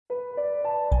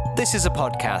This is a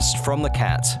podcast from The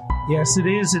Cat. Yes, it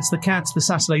is. It's The Cats, the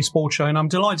Saturday Sports Show, and I'm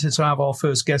delighted to have our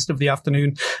first guest of the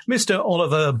afternoon, Mr.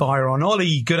 Oliver Byron.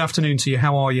 Ollie, good afternoon to you.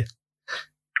 How are you?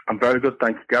 I'm very good,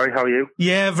 thank you, Gary. How are you?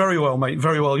 Yeah, very well, mate.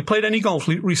 Very well. You played any golf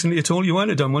recently at all? You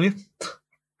weren't done, will you?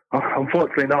 Oh,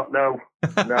 unfortunately not, no.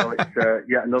 No, it's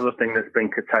yet another thing that's been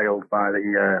curtailed by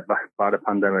the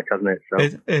pandemic, hasn't it? So.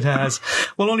 It has.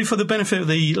 Well, only for the benefit of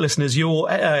the listeners,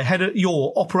 you're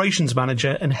your operations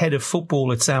manager and head of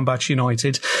football at Sandbach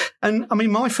United. And I mean,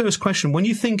 my first question, when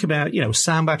you think about,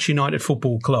 Sandbach United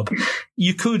Football Club,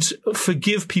 you could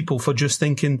forgive people for just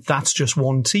thinking that's just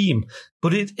one team,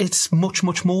 but it's much,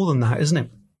 much more than that, isn't it?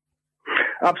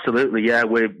 Absolutely, yeah.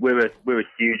 We're a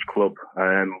huge club,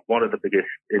 one of the biggest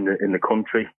in the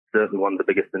country, certainly one of the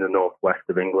biggest in the northwest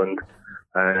of England,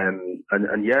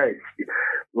 and yeah, it's,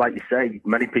 like you say,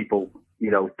 many people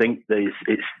think that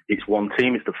it's one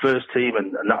team, it's the first team,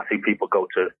 and that's who people go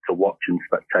to watch and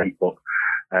spectate. But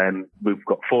we've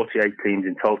got 48 teams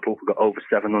in total. We've got over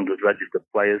 700 registered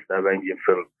players. They're ranging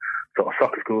from sort of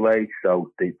soccer school age,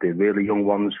 so the really young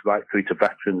ones, right through to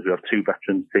veterans. We have 2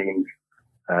 veteran teams.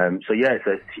 So yeah, it's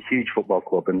a huge football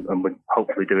club, and we're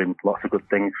hopefully doing lots of good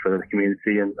things for the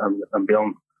community and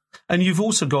beyond. And you've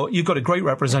got a great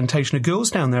representation of girls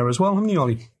down there as well, haven't you,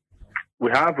 Ollie?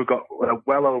 We've got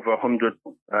well over 100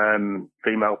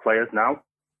 female players now.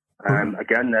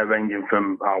 Again, they're ranging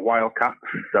from our Wildcats.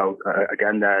 So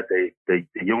again, they're the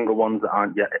younger ones that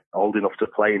aren't yet old enough to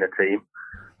play in a team.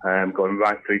 Going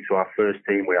right through to our first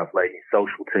team, we have ladies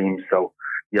social teams. So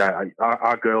yeah,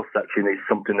 our girls section is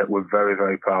something that we're very,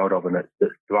 very proud of, and it's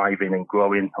thriving and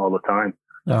growing all the time.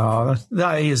 Oh,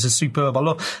 that is a superb. I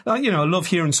love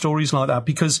hearing stories like that,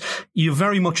 because you're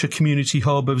very much a community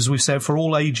hub, as we've said, for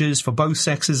all ages, for both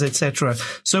sexes, etc.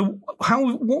 So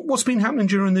what's been happening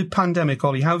during the pandemic,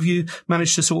 Ollie? How have you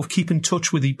managed to sort of keep in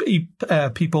touch with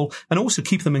people and also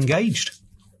keep them engaged?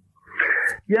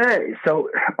 Yeah, so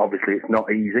obviously it's not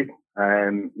easy.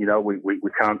 We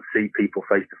can't see people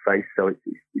face to face, so it's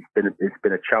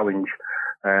been a challenge.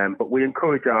 But we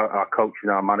encourage our coach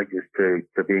and our managers to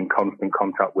be in constant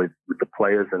contact with the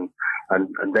players, and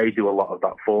they do a lot of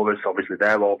that for us. Obviously,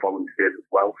 they're all volunteers as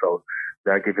well, so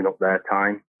they're giving up their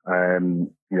time.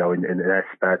 In their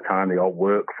spare time, they all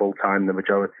work full time, the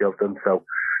majority of them. So,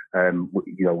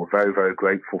 we're very, very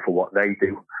grateful for what they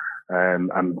do.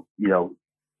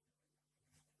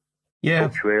 Yeah,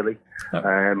 much really.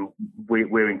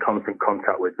 We're in constant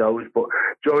contact with those. But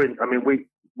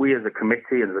we as a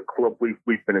committee and as a club,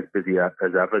 we've been as busy as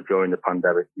ever during the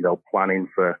pandemic. Planning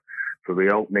for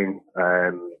reopening,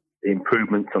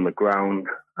 improvements on the ground.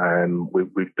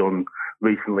 We've done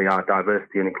recently our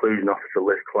diversity and inclusion officer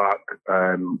Liz Clark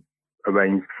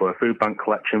arranged for a food bank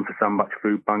collection for Sandbach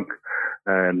Food Bank.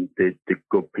 The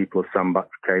good people of Sandbach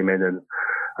came in and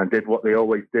did what they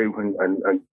always do and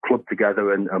clubbed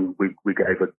together, and we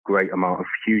gave a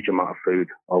huge amount of food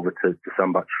over to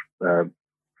Sandbach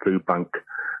Food Bank.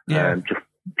 Yeah.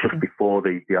 Just before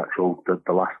the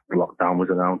last lockdown was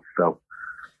announced. So.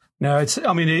 No,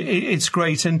 it's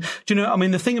great. And,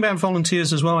 the thing about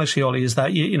volunteers as well, actually, Ollie, is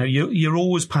that, you're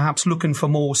always perhaps looking for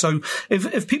more. So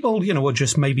if people, are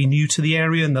just maybe new to the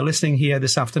area and they're listening here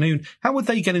this afternoon, how would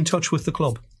they get in touch with the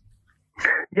club?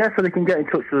 Yeah, so they can get in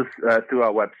touch with us through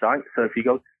our website. So if you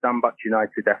go to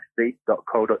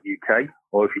sandbachunitedfc.co.uk,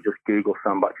 or if you just Google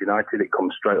Sandbach United, it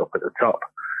comes straight up at the top.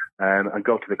 And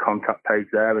go to the contact page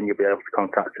there, and you'll be able to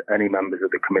contact any members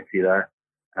of the committee there.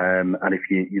 And if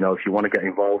you want to get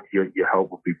involved, your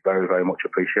help would be very, very much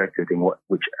appreciated in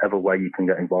whichever way you can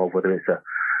get involved, whether it's a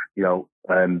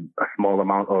small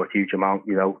amount or a huge amount.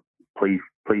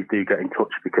 Please do get in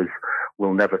touch, because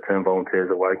we'll never turn volunteers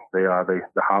away. They are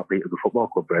the heartbeat of the football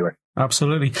club, really.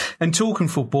 Absolutely. And talking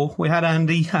football, we had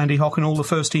Andy Hocknall, the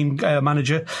first team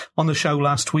manager, on the show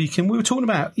last week, and we were talking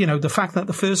about, the fact that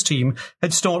the first team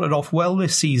had started off well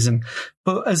this season.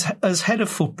 But as head of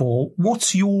football,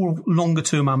 what's your longer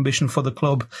term ambition for the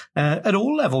club at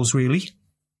all levels, really?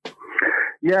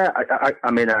 Yeah, I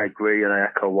agree, and I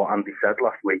echo what Andy said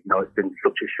last week. It's been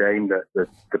such a shame that the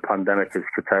pandemic has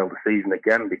curtailed the season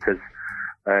again, because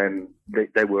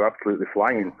they were absolutely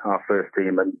flying, our first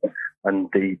team, and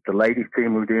the ladies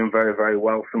team were doing very, very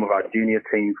well. Some of our junior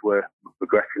teams were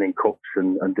progressing in cups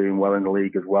and doing well in the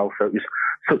league as well. So it was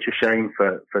such a shame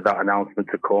for that announcement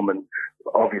to come. And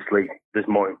obviously, there's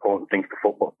more important things than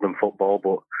football.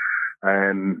 But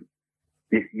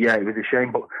it was a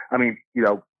shame. But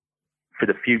for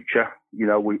the future,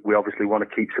 we obviously want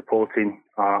to keep supporting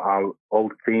our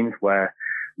older teams, where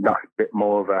that's a bit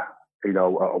more of a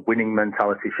winning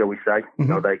mentality, shall we say.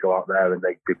 Mm-hmm. They go out there and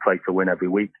they play to win every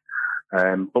week.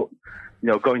 But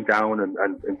going down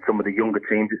and some of the younger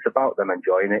teams, it's about them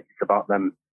enjoying it. It's about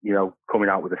them, coming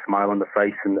out with a smile on their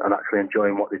face and actually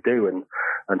enjoying what they do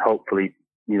and hopefully,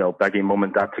 begging mum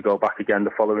and dad to go back again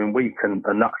the following week. And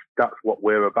that's what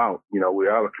we're about. We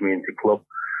are a community club.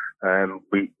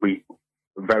 We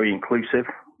very inclusive.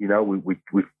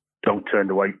 We don't turn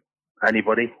away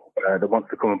anybody that wants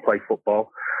to come and play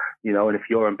football. And if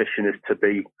your ambition is to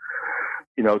be,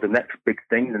 the next big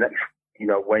thing, the next,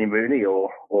 Wayne Rooney or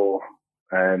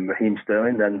Raheem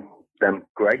Sterling, then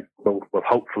great. We'll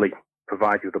hopefully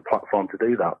provide you the platform to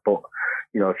do that. But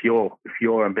if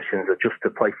your ambitions are just to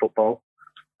play football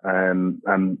and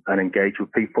engage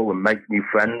with people and make new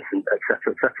friends and et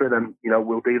cetera, then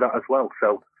we'll do that as well.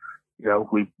 So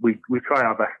we try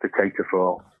our best to cater for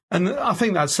all. And I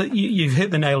think you've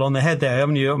hit the nail on the head there,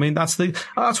 haven't you? I mean, that's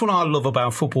what I love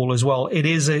about football as well.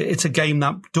 It's a game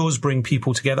that does bring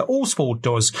people together. All sport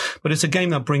does, but it's a game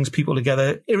that brings people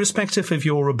together, irrespective of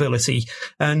your ability.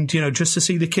 And, just to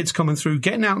see the kids coming through,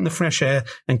 getting out in the fresh air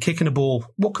and kicking a ball,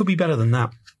 what could be better than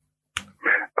that?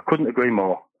 I couldn't agree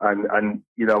more. And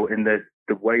in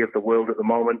the way of the world at the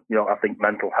moment, I think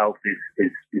mental health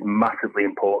is massively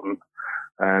important.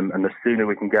 And the sooner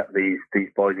we can get these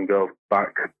boys and girls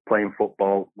back playing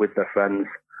football with their friends,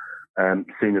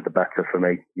 sooner the better for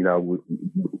me.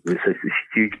 It's a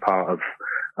huge part of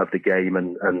the game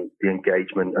and the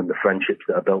engagement and the friendships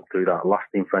that are built through that,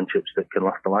 lasting friendships that can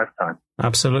last a lifetime.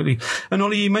 Absolutely. And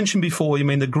Ollie, you mentioned before,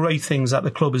 the great things that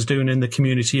the club is doing in the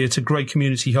community. It's a great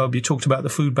community hub. You talked about the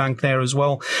food bank there as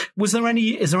well. Is there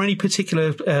any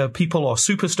particular people or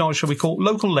superstars, shall we call it,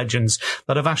 local legends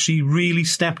that have actually really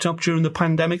stepped up during the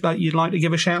pandemic that you'd like to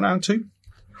give a shout out to?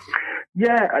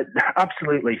 Yeah,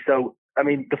 absolutely. So,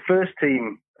 the first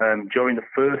team during the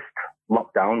first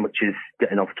lockdown, which is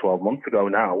getting off 12 months ago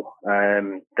now,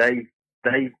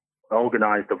 they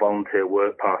organised a volunteer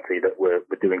work party that we're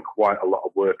doing quite a lot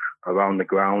of work around the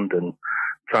ground and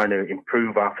trying to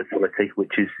improve our facility,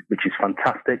 which is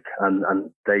fantastic,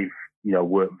 and they've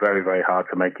worked very, very hard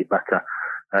to make it better.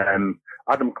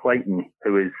 Adam Clayton,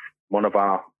 who is one of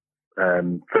our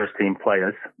first team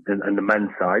players in the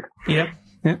men's side,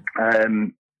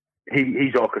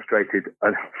 he's orchestrated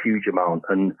a huge amount,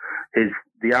 and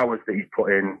the hours that he's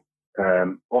put in,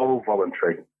 all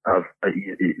voluntary,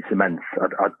 it's immense.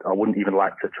 I wouldn't even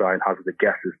like to try and hazard a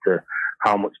guess as to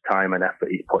how much time and effort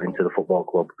he's put into the football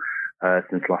club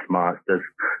since last March. There's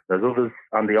others,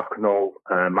 Andy Ocknall,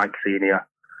 Mike Senior,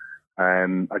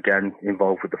 again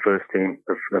involved with the first team,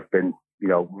 have been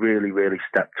really, really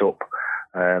stepped up.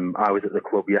 I was at the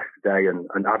club yesterday,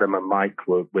 and Adam and Mike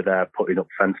were there putting up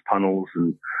fence panels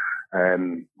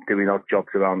and doing odd jobs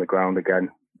around the ground again.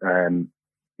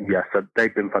 So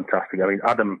they've been fantastic.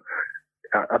 Adam,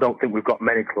 I don't think we've got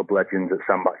many club legends at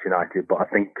Sandbach United, but I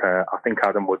think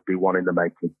Adam would be one in the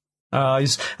making.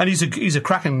 He's a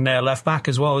cracking left back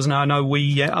as well, isn't he? I know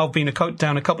I've been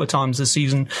down a couple of times this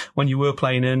season when you were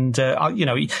playing, and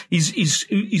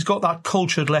he's got that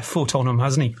cultured left foot on him,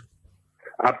 hasn't he?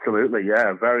 Absolutely,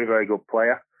 yeah. Very, very good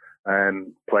player.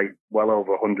 Played well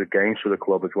over 100 games for the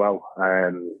club as well. I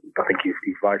think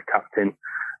he's vice captain.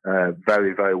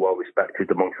 Very, very well respected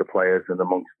amongst the players and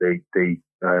amongst the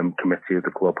committee of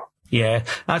the club. Yeah,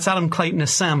 that's Adam Clayton, a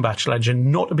Sandbach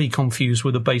legend, not to be confused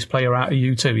with a bass player out of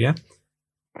U2, yeah?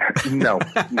 No.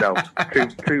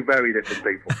 Two very different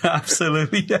people.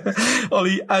 Absolutely. Yeah.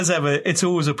 Ollie, as ever, it's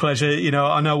always a pleasure.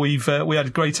 I know we had a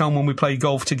great time when we played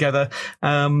golf together.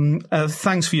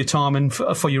 Thanks for your time and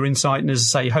for your insight. And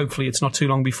as I say, hopefully it's not too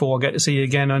long before I get to see you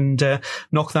again and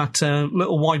knock that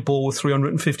little white ball with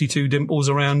 352 dimples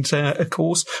around a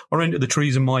course, or into the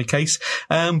trees in my case.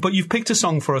 But you've picked a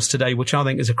song for us today, which I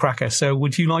think is a cracker. So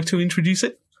would you like to introduce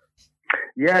it?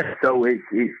 Yeah, so it's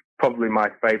probably my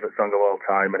favourite song of all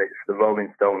time, and it's the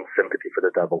Rolling Stones' Sympathy for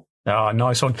the Devil. Ah,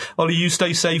 nice one. Ollie, you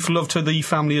stay safe. Love to the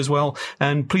family as well.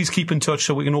 And please keep in touch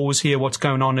so we can always hear what's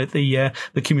going on at the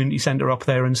community centre up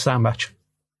there in Sandbach.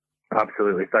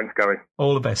 Absolutely. Thanks, Gary.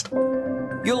 All the best.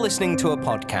 You're listening to a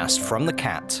podcast from The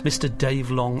Cat. Mr. Dave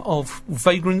Long of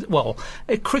Vagrant,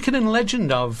 a cricketing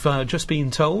legend, I've just been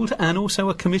told, and also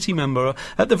a committee member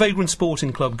at the Vagrant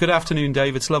Sporting Club. Good afternoon,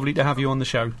 Dave. It's lovely to have you on the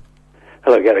show.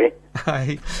 Hello, Gary.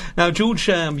 Hi. Now, George,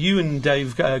 you and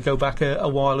Dave go back a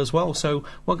while as well, so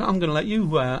I'm going to let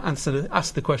you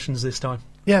ask the questions this time.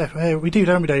 Yeah, we do,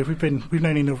 don't we, Dave? We've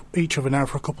known each other now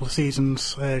for a couple of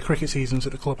seasons, cricket seasons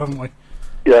at the club, haven't we?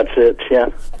 Yeah, that's it, yeah.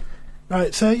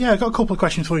 Right, so I've got a couple of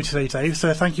questions for you today, Dave,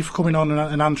 so thank you for coming on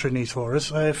and answering these for us.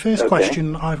 First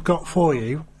question I've got for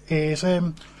you is,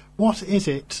 what is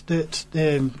it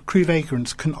that Crewe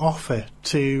Vagrants can offer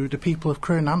to the people of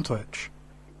Crewe and Nantwich?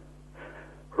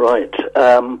 Right.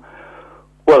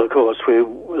 Well, of course,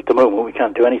 at the moment we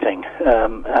can't do anything,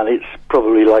 and it's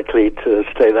probably likely to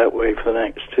stay that way for the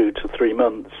next 2 to 3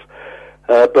 months.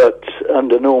 But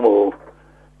under normal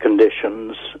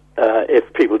conditions,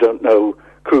 if people don't know,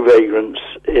 Crewe Vagrants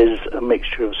is a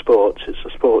mixture of sports. It's a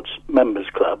sports members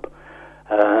club,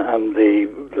 and the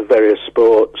various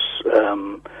sports,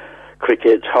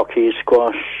 cricket, hockey,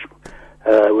 squash.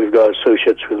 We've got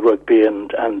associates with rugby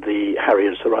and the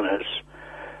Harriers, the runners.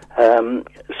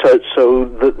 So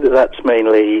that's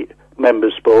mainly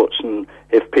member sports, and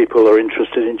if people are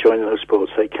interested in joining those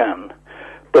sports, they can.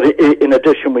 But in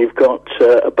addition, we've got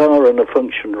a bar and a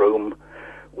function room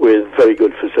with very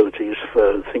good facilities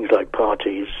for things like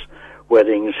parties,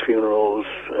 weddings, funerals,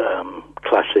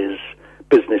 classes,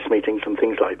 business meetings, and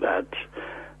things like that.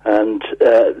 And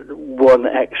one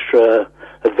extra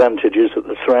advantage is that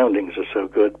the surroundings are so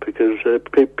good, because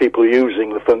people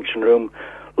using the function room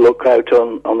look out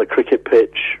on the cricket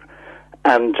pitch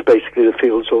and basically the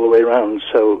fields all the way around,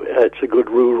 so it's a good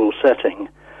rural setting.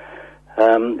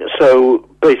 So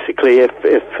basically, if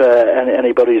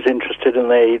anybody's interested and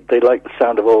they like the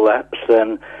sound of all that,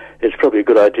 then it's probably a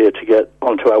good idea to get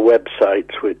onto our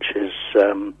website, which is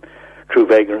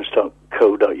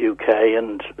crewevagrants.co.uk,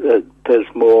 and there's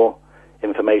more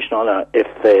information on it if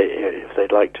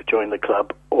they'd like to join the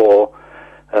club or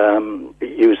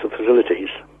use the facilities.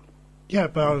 Yeah,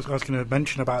 but I was going to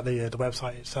mention about the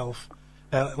website itself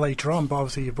later on, but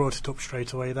obviously you brought it up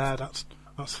straight away there. That's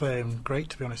great,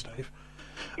 to be honest, Dave.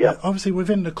 Yeah. Obviously,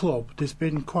 within the club, there's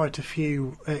been quite a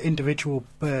few individual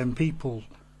people,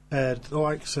 the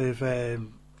likes of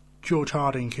George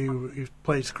Harding, who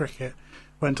plays cricket,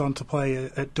 went on to play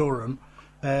at Durham.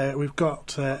 We've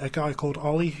got a guy called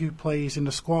Ollie who plays in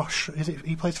the squash.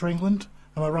 He plays for England?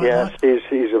 Am I right? Yes,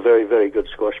 he's a very, very good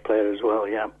squash player as well,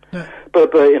 yeah.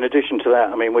 But in addition to that,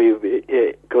 I mean,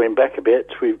 going back a bit,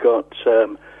 we've got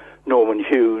Norman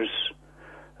Hughes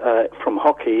from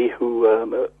hockey, who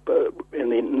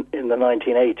in the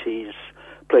 1980s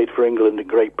played for England and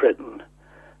Great Britain.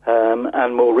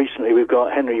 And more recently, we've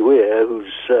got Henry Weir,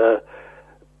 who's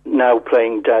now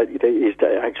playing. He's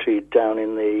actually down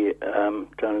in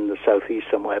the southeast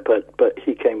somewhere, but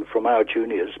he came from our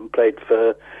juniors and played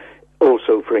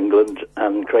also for England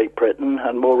and Great Britain,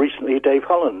 and more recently Dave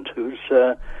Holland, who's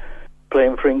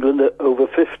playing for England at over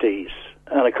 50s.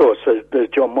 And of course there's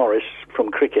John Morris from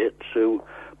cricket, who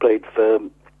played for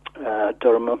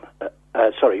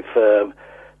for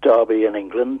Derby in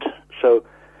England. So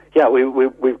yeah,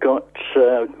 we've got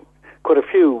quite a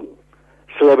few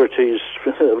celebrities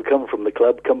that have come from the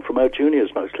club, come from our juniors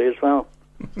mostly as well.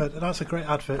 But that's a great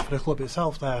advert for the club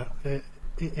itself there,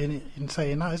 in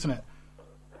saying that, isn't it?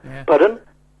 Yeah. Pardon?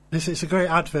 It's a great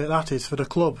advert, that is, for the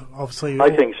club, obviously. I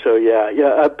think so, yeah.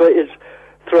 But it's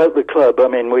throughout the club. I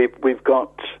mean, we've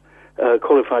got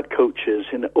qualified coaches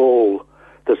in all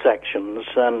the sections,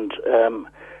 and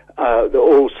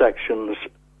all sections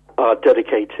are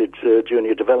dedicated to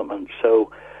junior development.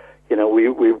 So, you know, we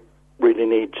really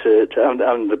need to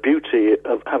and the beauty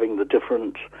of having the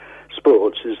different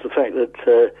sports is the fact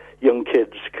that young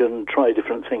kids can try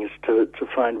different things to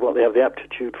find what they have the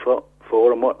aptitude for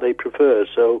and what they prefer.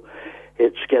 So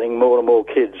it's getting more and more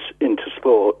kids into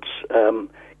sports,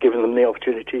 giving them the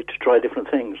opportunity to try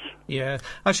different things. Yeah.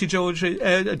 Actually, George,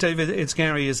 David, it's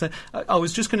Gary. I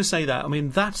was just going to say that. I mean,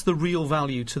 that's the real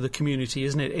value to the community,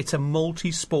 isn't it? It's a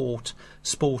multi-sport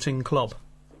sporting club.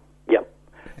 Yeah.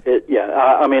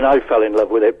 I mean, I fell in love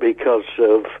with it because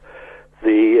of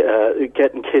the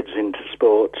getting kids into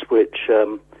sports, which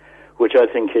I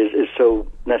think is so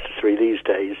necessary these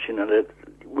days. You know, that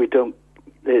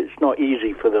it's not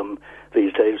easy for them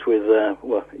these days with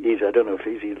easy. I don't know if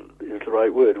easy is the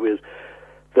right word, with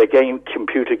their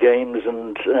computer games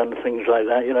and things like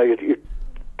that. You know, you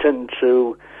tend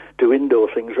to do indoor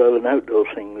things rather than outdoor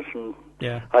things, and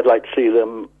yeah. I'd like to see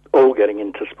them all getting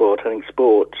into sport. I think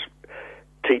sport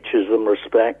teaches them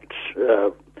respect,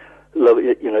 love,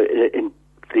 you know, in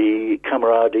the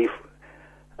camaraderie,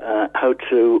 how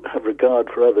to have regard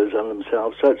for others and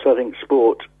themselves. So I think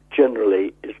sport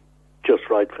generally is just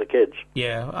right for kids.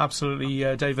 Yeah,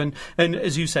 absolutely, Dave. And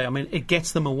as you say, I mean, it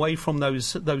gets them away from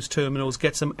those terminals,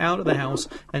 gets them out of the house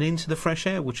and into the fresh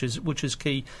air, which is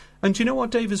key. And do you know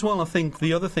what, Dave, as well? I think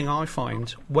the other thing I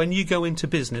find when you go into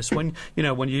business, when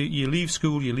you leave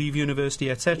school, you leave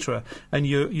university, etc., and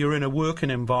you're in a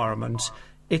working environment,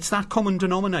 it's that common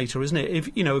denominator, isn't it? If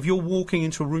you're walking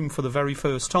into a room for the very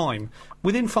first time,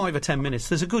 within 5 or 10 minutes,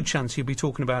 there's a good chance you'll be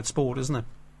talking about sport, isn't there?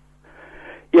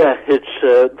 Yeah, it's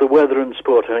the weather and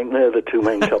sport. I think they're the two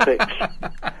main topics.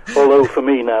 Although for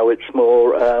me now, it's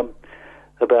more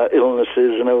about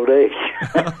illnesses and old age.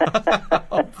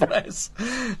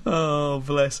 Oh,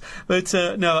 bless. But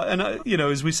no, and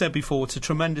as we said before, it's a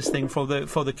tremendous thing for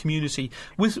the community.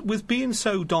 With being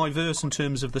so diverse in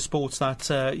terms of the sports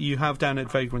that you have down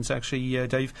at Vagrants, actually,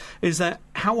 Dave, is that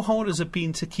how hard has it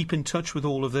been to keep in touch with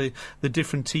all of the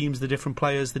different teams, the different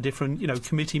players, the different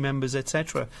committee members,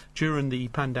 etc. during the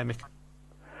pandemic?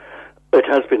 It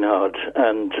has been hard,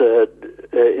 and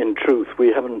in truth,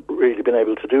 we haven't really been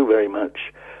able to do very much.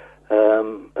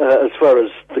 As far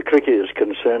as the cricket is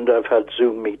concerned, I've had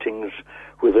Zoom meetings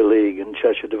with the league and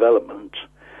Cheshire Development,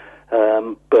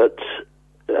 but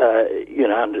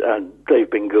and they've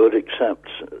been good, except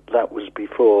that was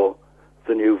before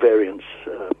the new variants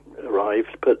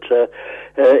arrived. But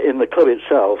in the club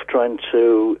itself, trying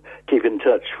to keep in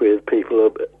touch with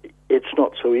people, it's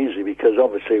not so easy because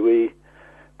obviously we're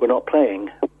not playing,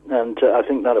 and I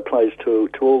think that applies to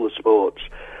all the sports.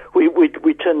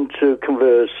 We tend to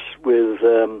converse with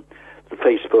the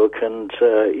Facebook and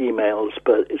emails,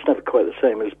 but it's never quite the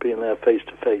same as being there face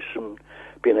to face and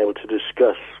being able to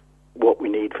discuss what we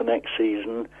need for next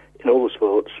season in all the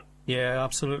sports. Yeah,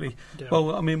 absolutely. Yeah.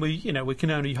 Well, I mean, we can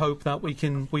only hope that we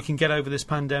can get over this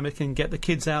pandemic and get the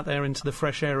kids out there into the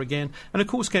fresh air again, and of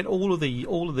course get all of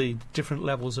the different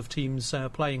levels of teams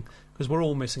playing, because we're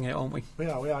all missing it, aren't we? We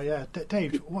are. Yeah.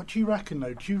 Dave, what do you reckon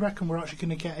though? Do you reckon we're actually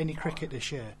going to get any cricket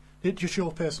this year? Just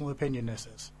your personal opinion, this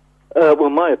is. Well,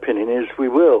 my opinion is we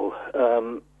will.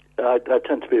 I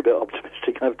tend to be a bit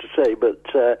optimistic, I have to say, but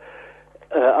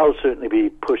I'll certainly be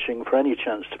pushing for any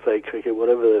chance to play cricket,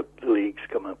 whatever the leagues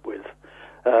come up with.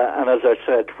 And as I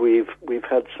said, we've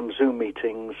had some Zoom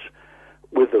meetings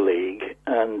with the league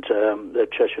and the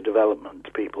Cheshire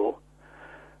Development people,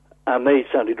 and they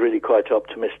sounded really quite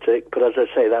optimistic. But as I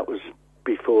say, that was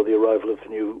before the arrival of the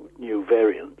new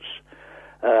variants.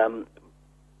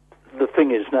 The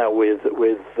thing is now with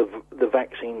the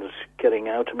vaccines getting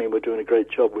out. I mean, we're doing a great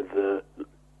job with the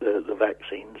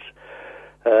vaccines.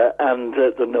 And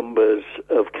the numbers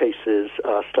of cases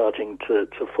are starting to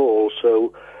fall.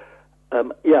 So,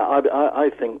 I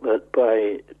think that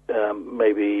by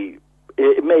maybe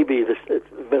it may be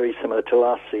very similar to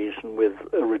last season with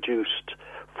a reduced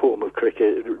form of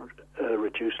cricket, a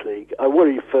reduced league. I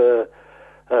worry for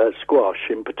squash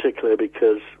in particular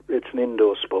because it's an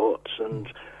indoor sport and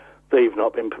they've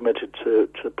not been permitted to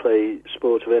play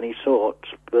sport of any sort.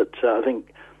 But I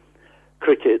think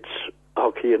cricket,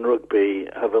 hockey and rugby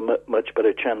have a much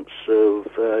better chance of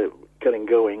getting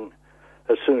going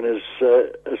as soon as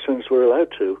we're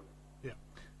allowed to.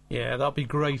 Yeah, that'd be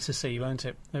great to see, won't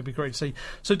it? That'd be great to see.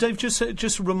 So, Dave,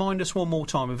 just remind us one more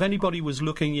time. If anybody was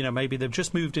looking, maybe they've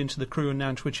just moved into the Crewe and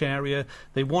Nantwich area,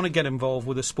 they want to get involved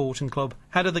with a sporting club,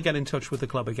 how do they get in touch with the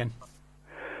club again?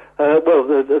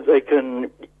 Well, they can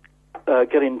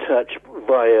get in touch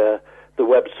via the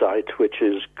website, which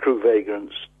is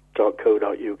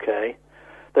crewevagrants.co.uk.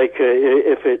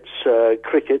 If it's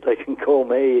cricket, they can call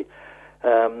me.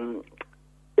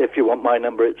 If you want my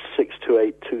number, it's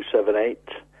 628-278.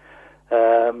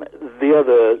 The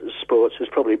other sports is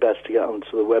probably best to get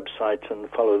onto the website and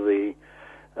follow the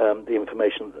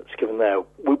information that's given there.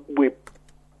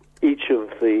 Each of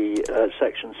the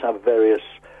sections have various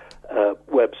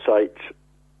website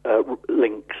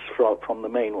links from the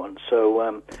main one.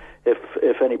 So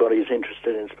if anybody's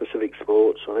interested in specific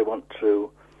sports or they want to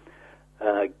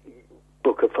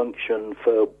book a function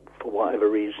for whatever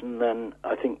reason, then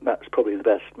I think that's probably the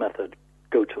best method.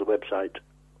 Go to the website.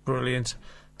 Brilliant.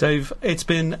 Dave, it's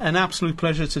been an absolute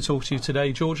pleasure to talk to you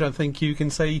today. George, I think you can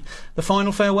say the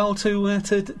final farewell to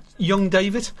young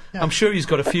David. Yeah. I'm sure he's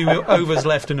got a few overs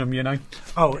left in him,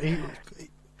 Oh,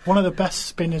 one of the best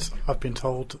spinners I've been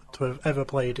told to have ever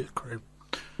played at Crewe.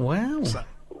 Wow.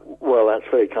 Well, that's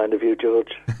very kind of you, George.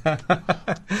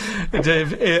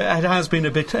 Dave, it has been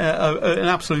an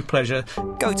absolute pleasure.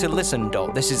 Go to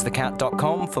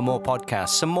listen.thisisthecat.com for more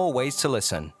podcasts and more ways to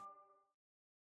listen.